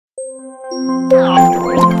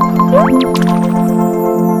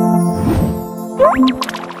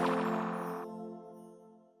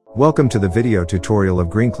Welcome to the video tutorial of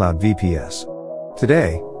GreenCloud VPS.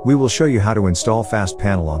 Today, we will show you how to install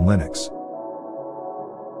FastPanel on Linux.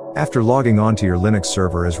 After logging on to your Linux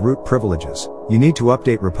server as root privileges, you need to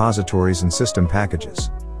update repositories and system packages.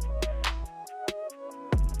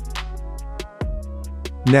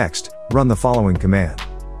 Next, run the following command.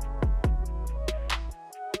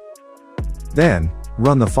 Then,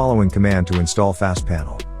 run the following command to install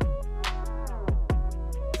FastPanel.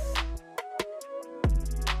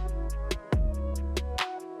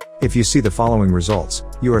 If you see the following results,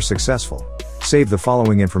 you are successful. Save the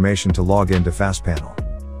following information to log in to FastPanel.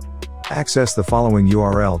 Access the following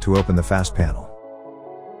URL to open the FastPanel.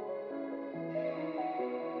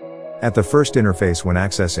 At the first interface when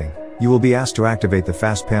accessing, you will be asked to activate the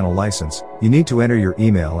FastPanel license. You need to enter your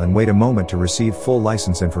email and wait a moment to receive full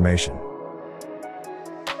license information.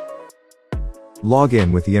 Log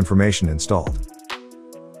in with the information installed.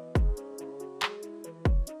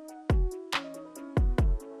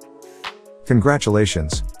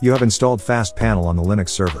 Congratulations, you have installed FastPanel on the Linux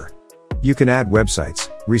server. You can add websites,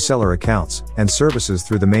 reseller accounts, and services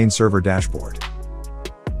through the main server dashboard.